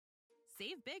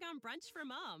Save big on brunch for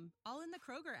mom, all in the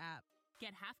Kroger app.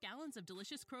 Get half gallons of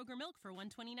delicious Kroger milk for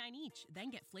 $1.29 each. Then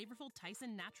get flavorful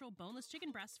Tyson natural boneless chicken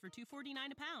breasts for $2.49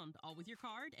 a pound, all with your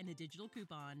card and a digital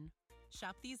coupon.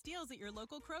 Shop these deals at your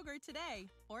local Kroger today,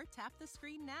 or tap the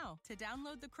screen now to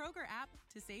download the Kroger app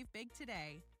to save big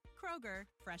today. Kroger,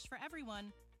 fresh for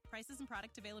everyone. Prices and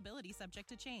product availability subject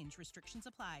to change. Restrictions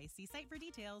apply. See site for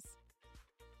details.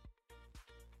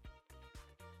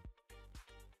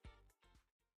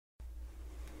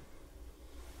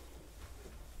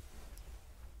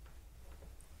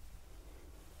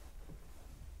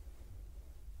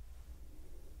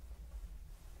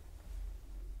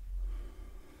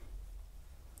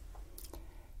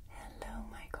 Hello,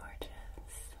 my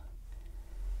gorgeous.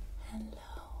 Hello,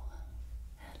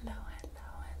 hello, hello,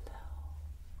 hello.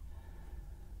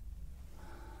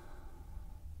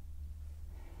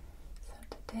 So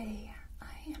today I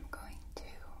am going to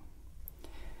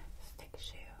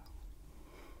fix you.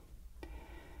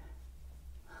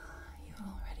 You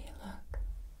already look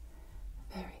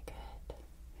very good.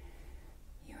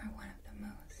 You are one of the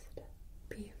most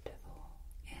beautiful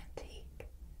antique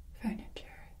furniture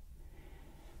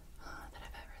that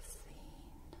I've ever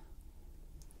seen.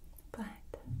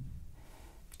 But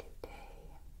today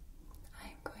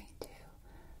I'm going to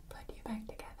put you back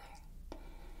together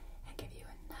and give you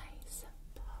a nice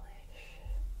polish.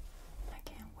 I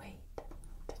can't wait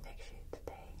to fix you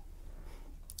today.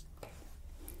 Okay.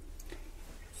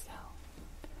 So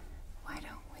why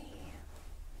don't we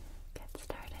get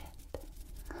started?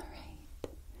 Alright.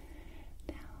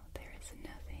 Now there is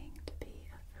nothing to be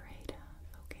afraid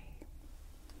of, okay?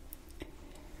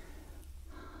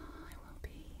 I will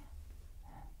be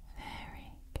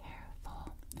very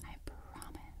careful, I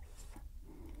promise.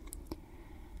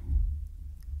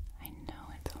 I know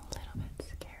it's a little bit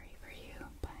scary for you,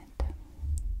 but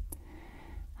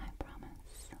I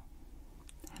promise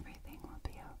everything will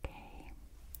be okay.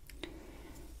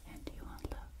 And you will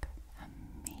look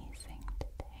amazing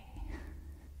today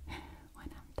when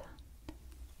I'm done.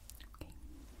 Okay,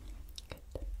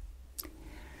 good.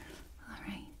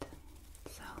 Alright,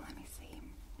 so let me see.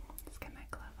 Let's get my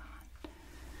glove on.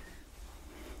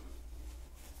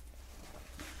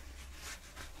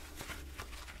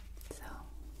 So,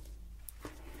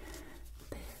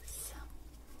 this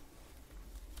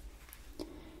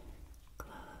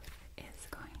glove is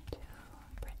going to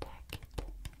protect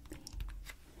me.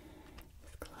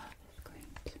 This glove is going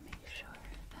to make sure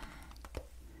that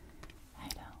I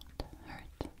don't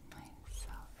hurt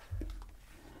myself.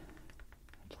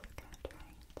 I just got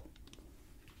right.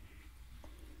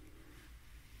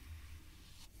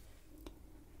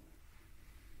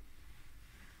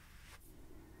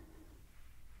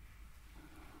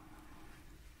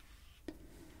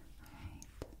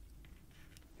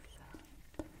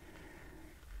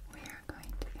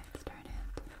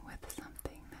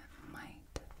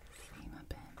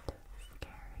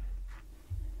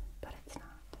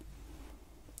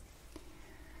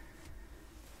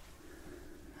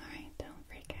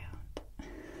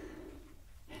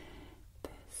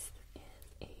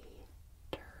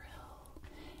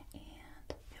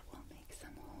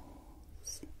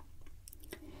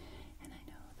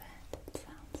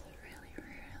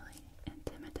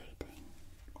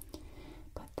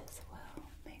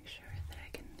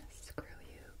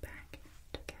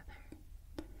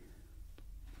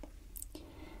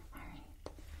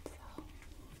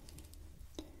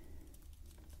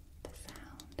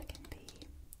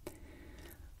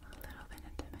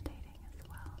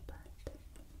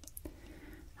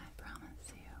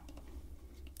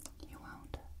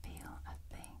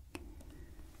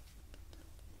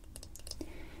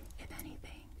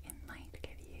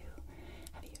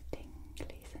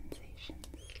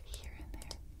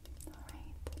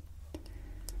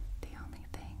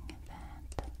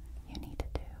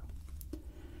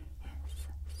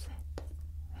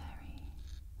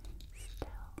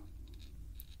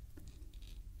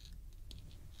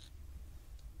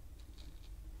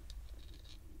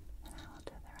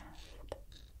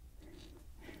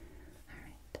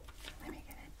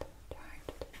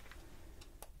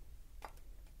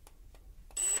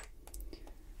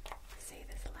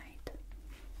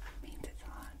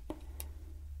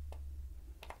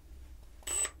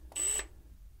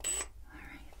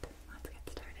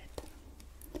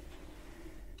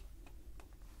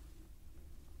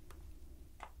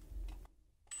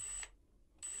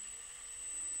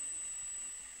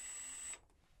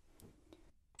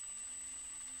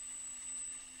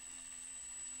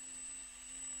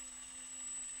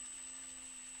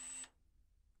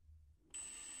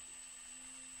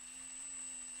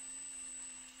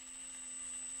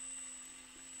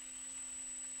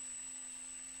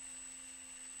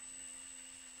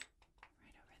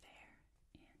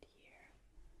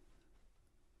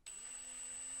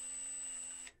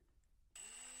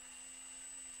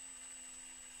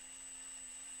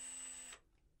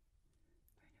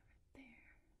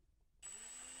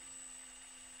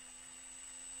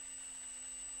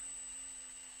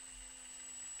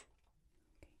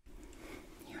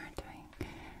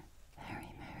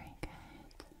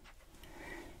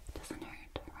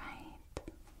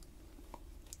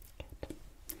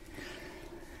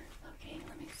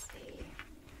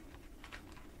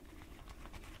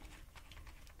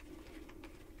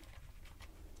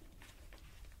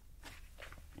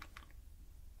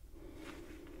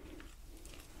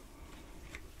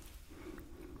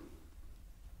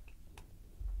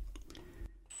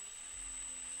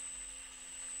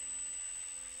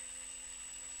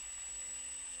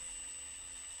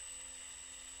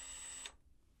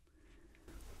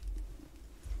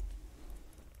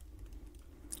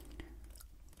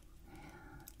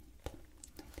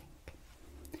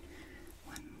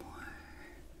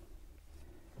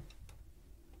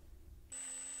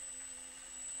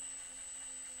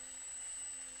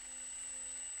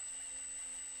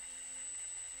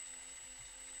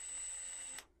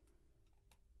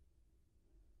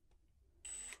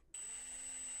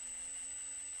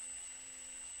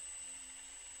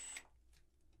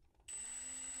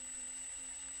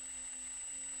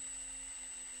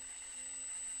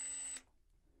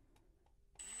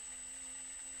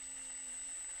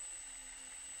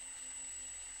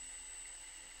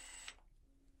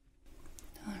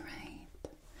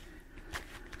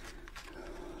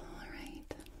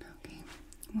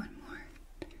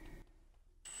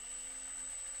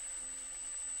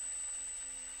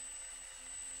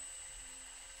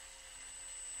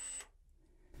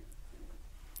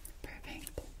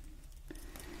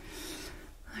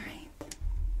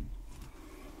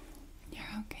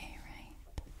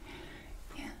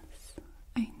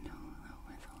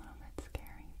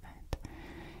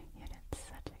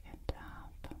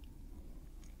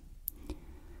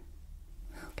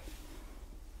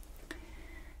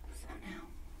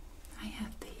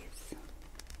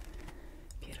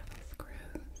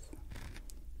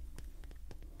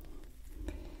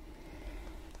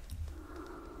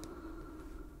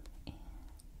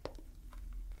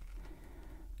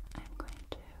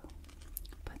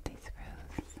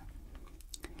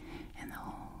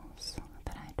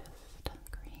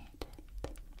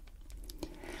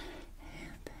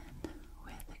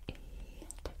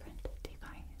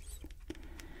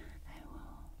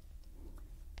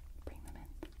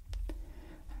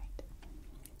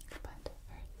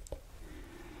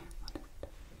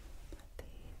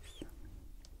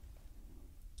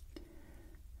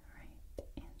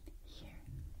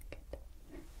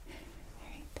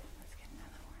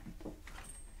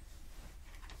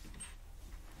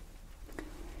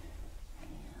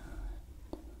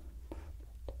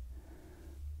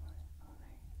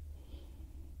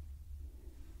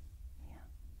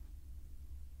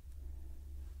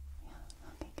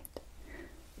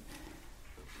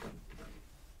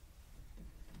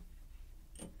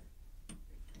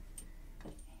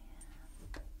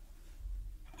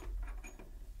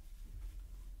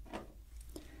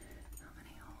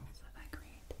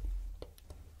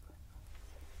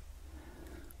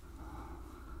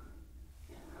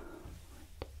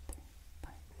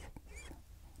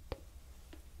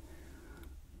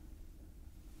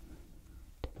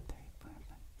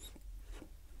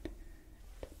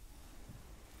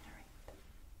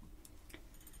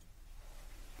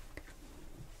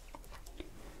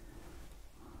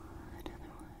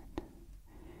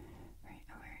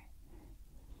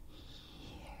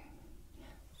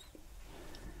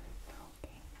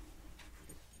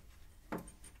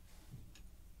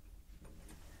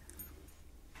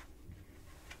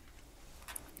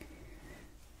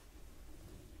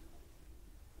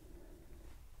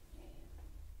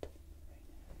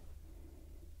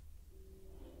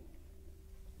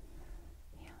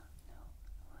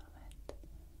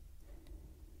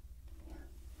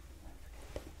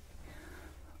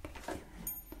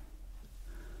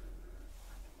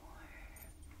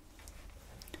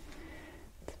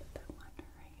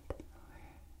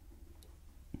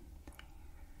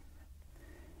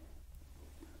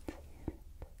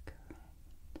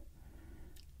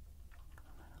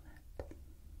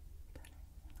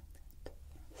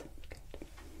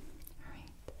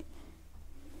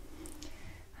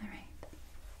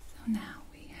 now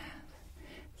we have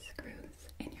screws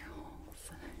in your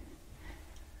holes.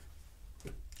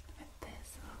 With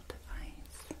this little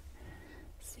device,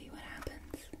 see what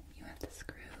happens. You have the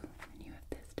screw and you have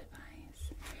this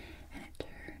device, and it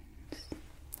turns.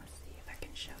 Let's see if I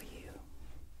can show you.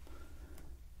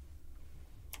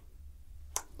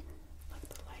 Look,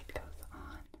 the light goes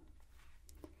on.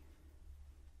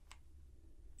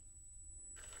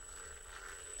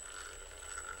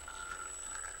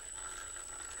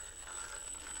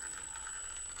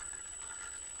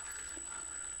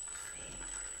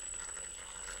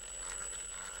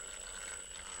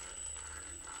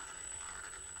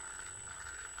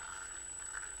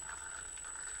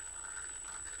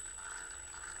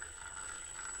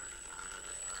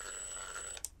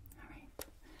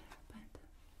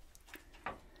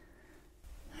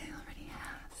 I already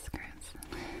have screws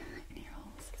in your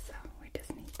holes, so we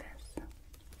just need this.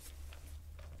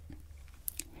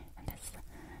 And this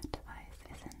device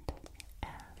isn't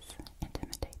as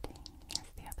intimidating as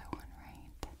the other one,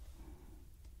 right?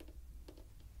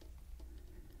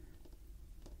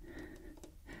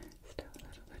 Still a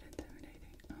little bit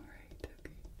intimidating. Alright,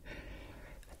 okay.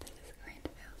 But this is going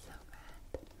to feel so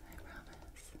good, I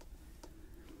promise.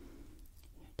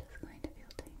 You're just going to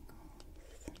feel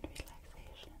tingles and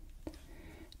relaxation.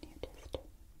 You just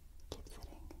keep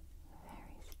sitting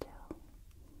very still.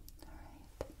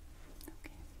 Alright?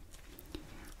 Okay.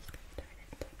 Let's get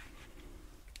started.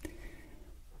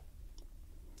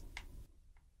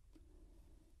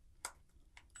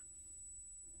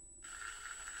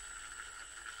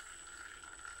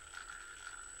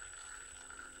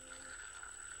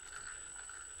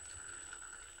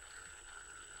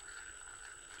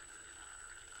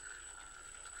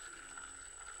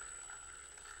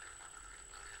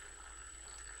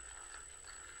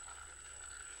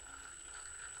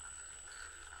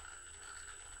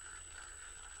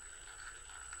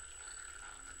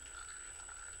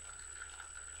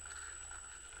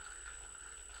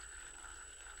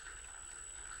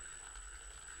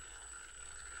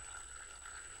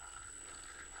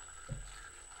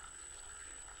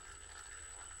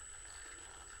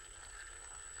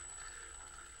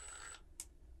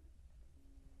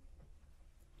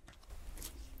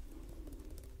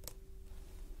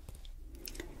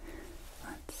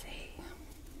 Let's see.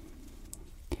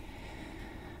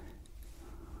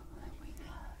 We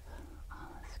have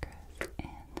all the screws in.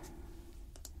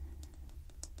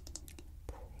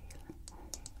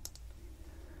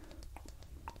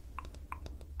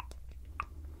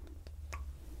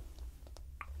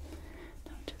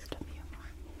 No, just a few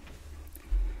more.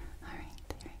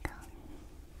 Alright, here we go.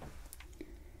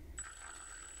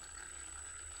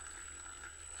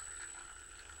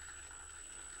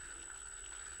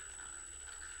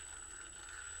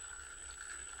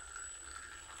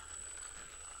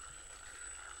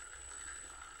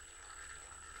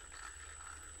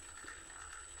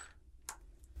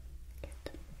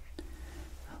 Good.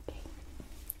 Okay,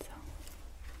 so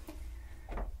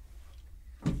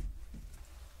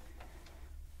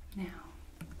now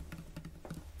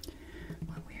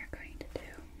what we are going to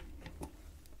do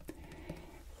is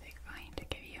we're going to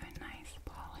give you a nice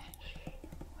polish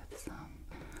with some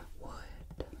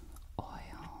wood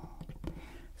oil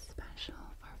special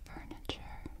for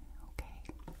furniture, okay?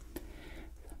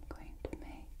 So I'm going to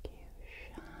make you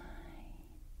shine.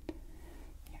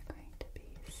 You're going to be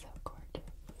so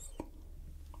gorgeous.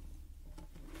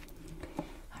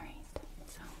 Alright,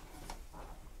 so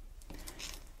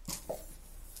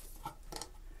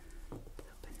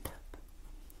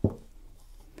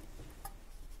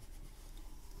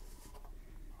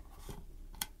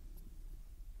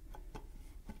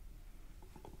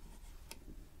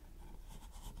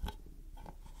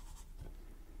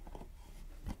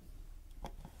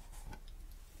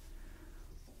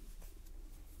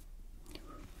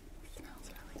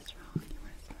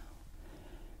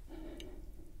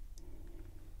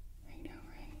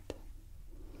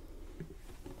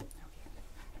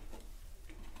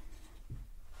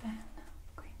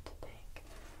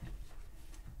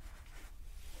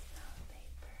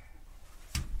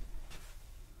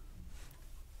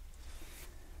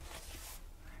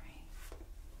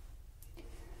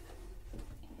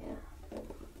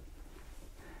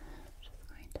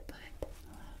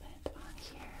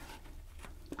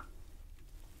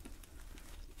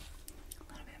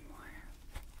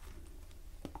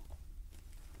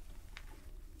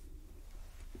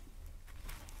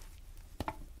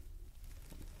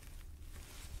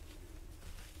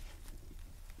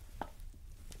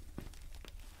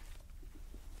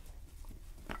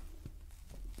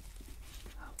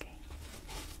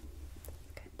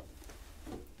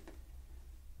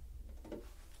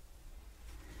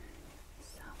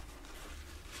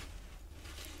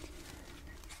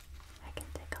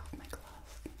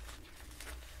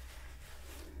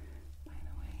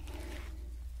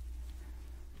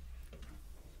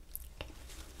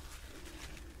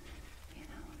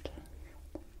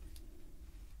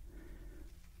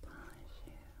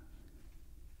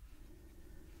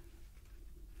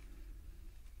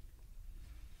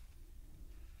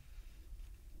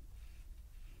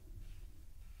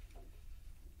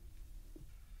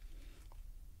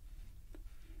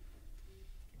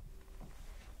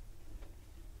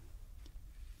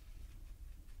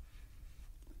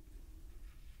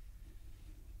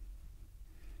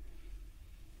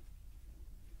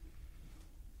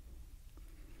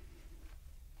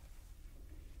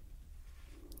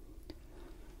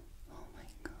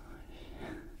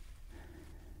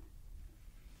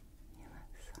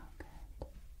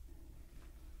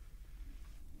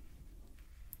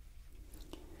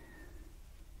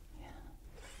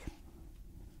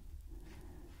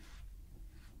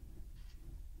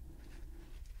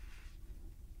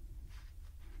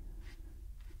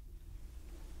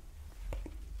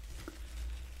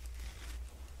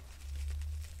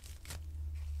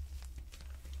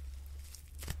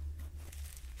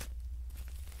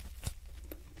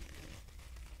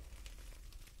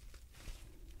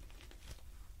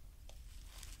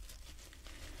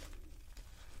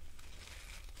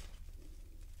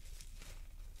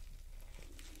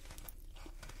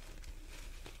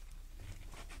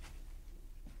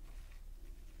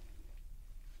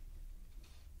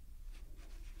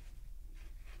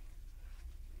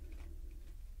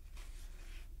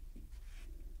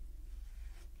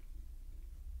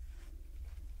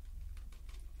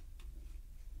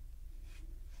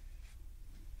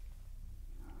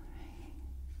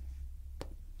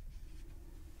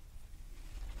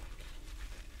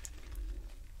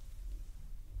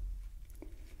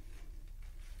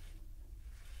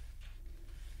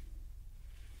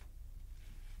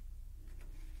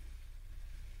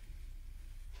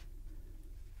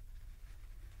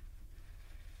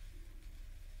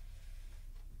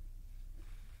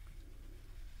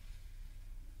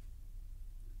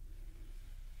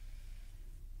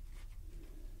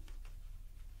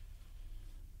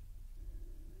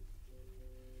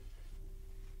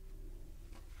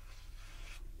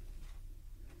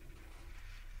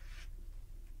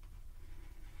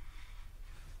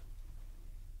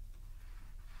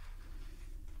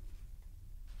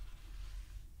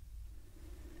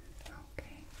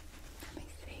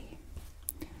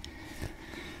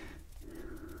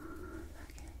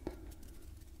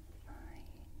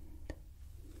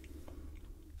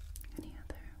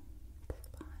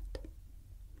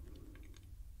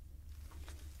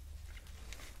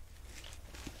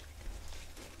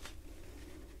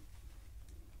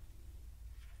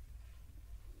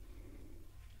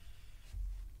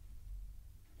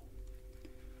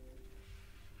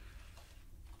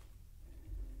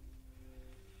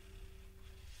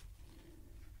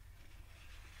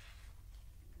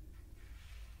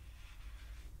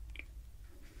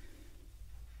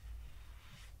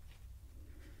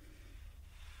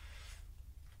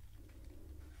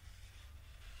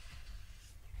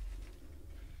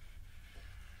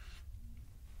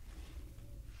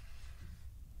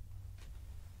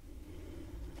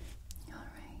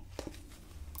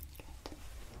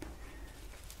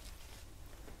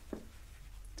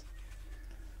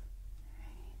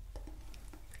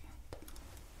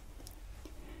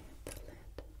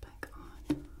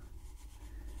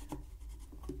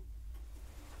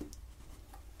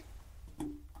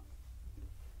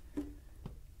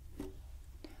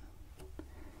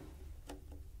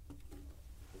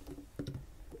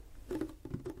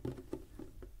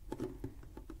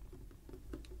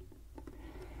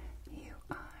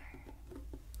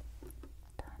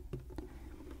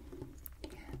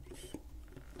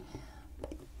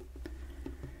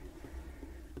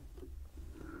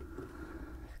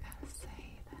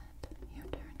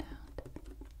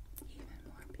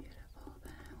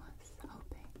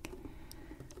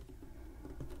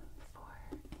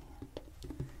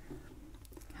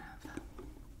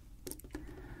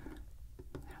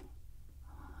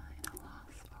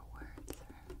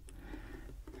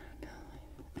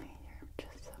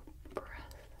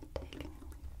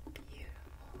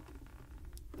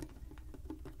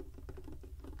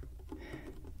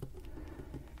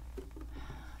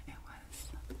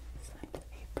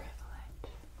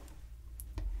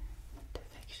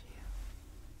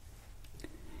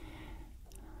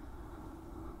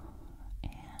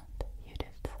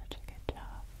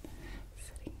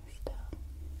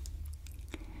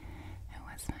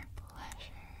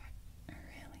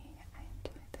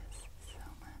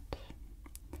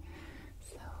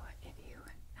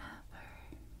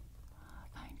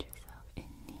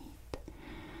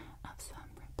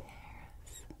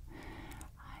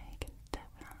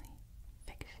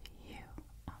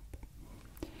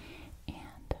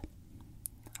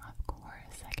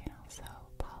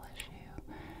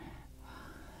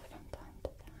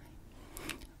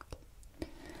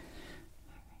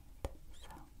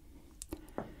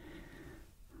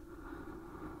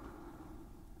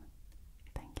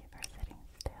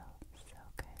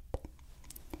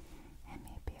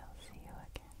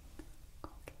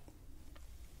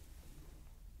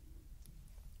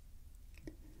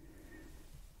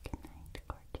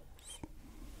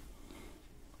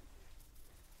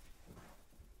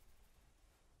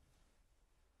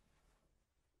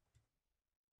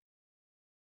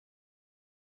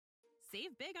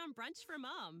Save big on brunch for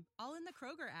mom, all in the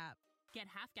Kroger app. Get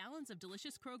half gallons of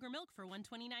delicious Kroger milk for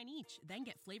 $1.29 each. Then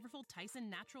get flavorful Tyson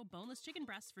natural boneless chicken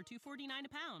breasts for $2.49 a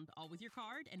pound, all with your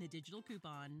card and a digital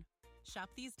coupon. Shop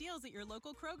these deals at your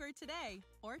local Kroger today,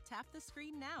 or tap the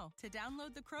screen now to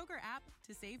download the Kroger app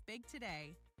to save big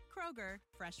today. Kroger,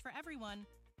 fresh for everyone.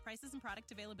 Prices and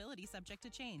product availability subject to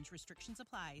change. Restrictions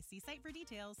apply. See site for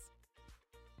details.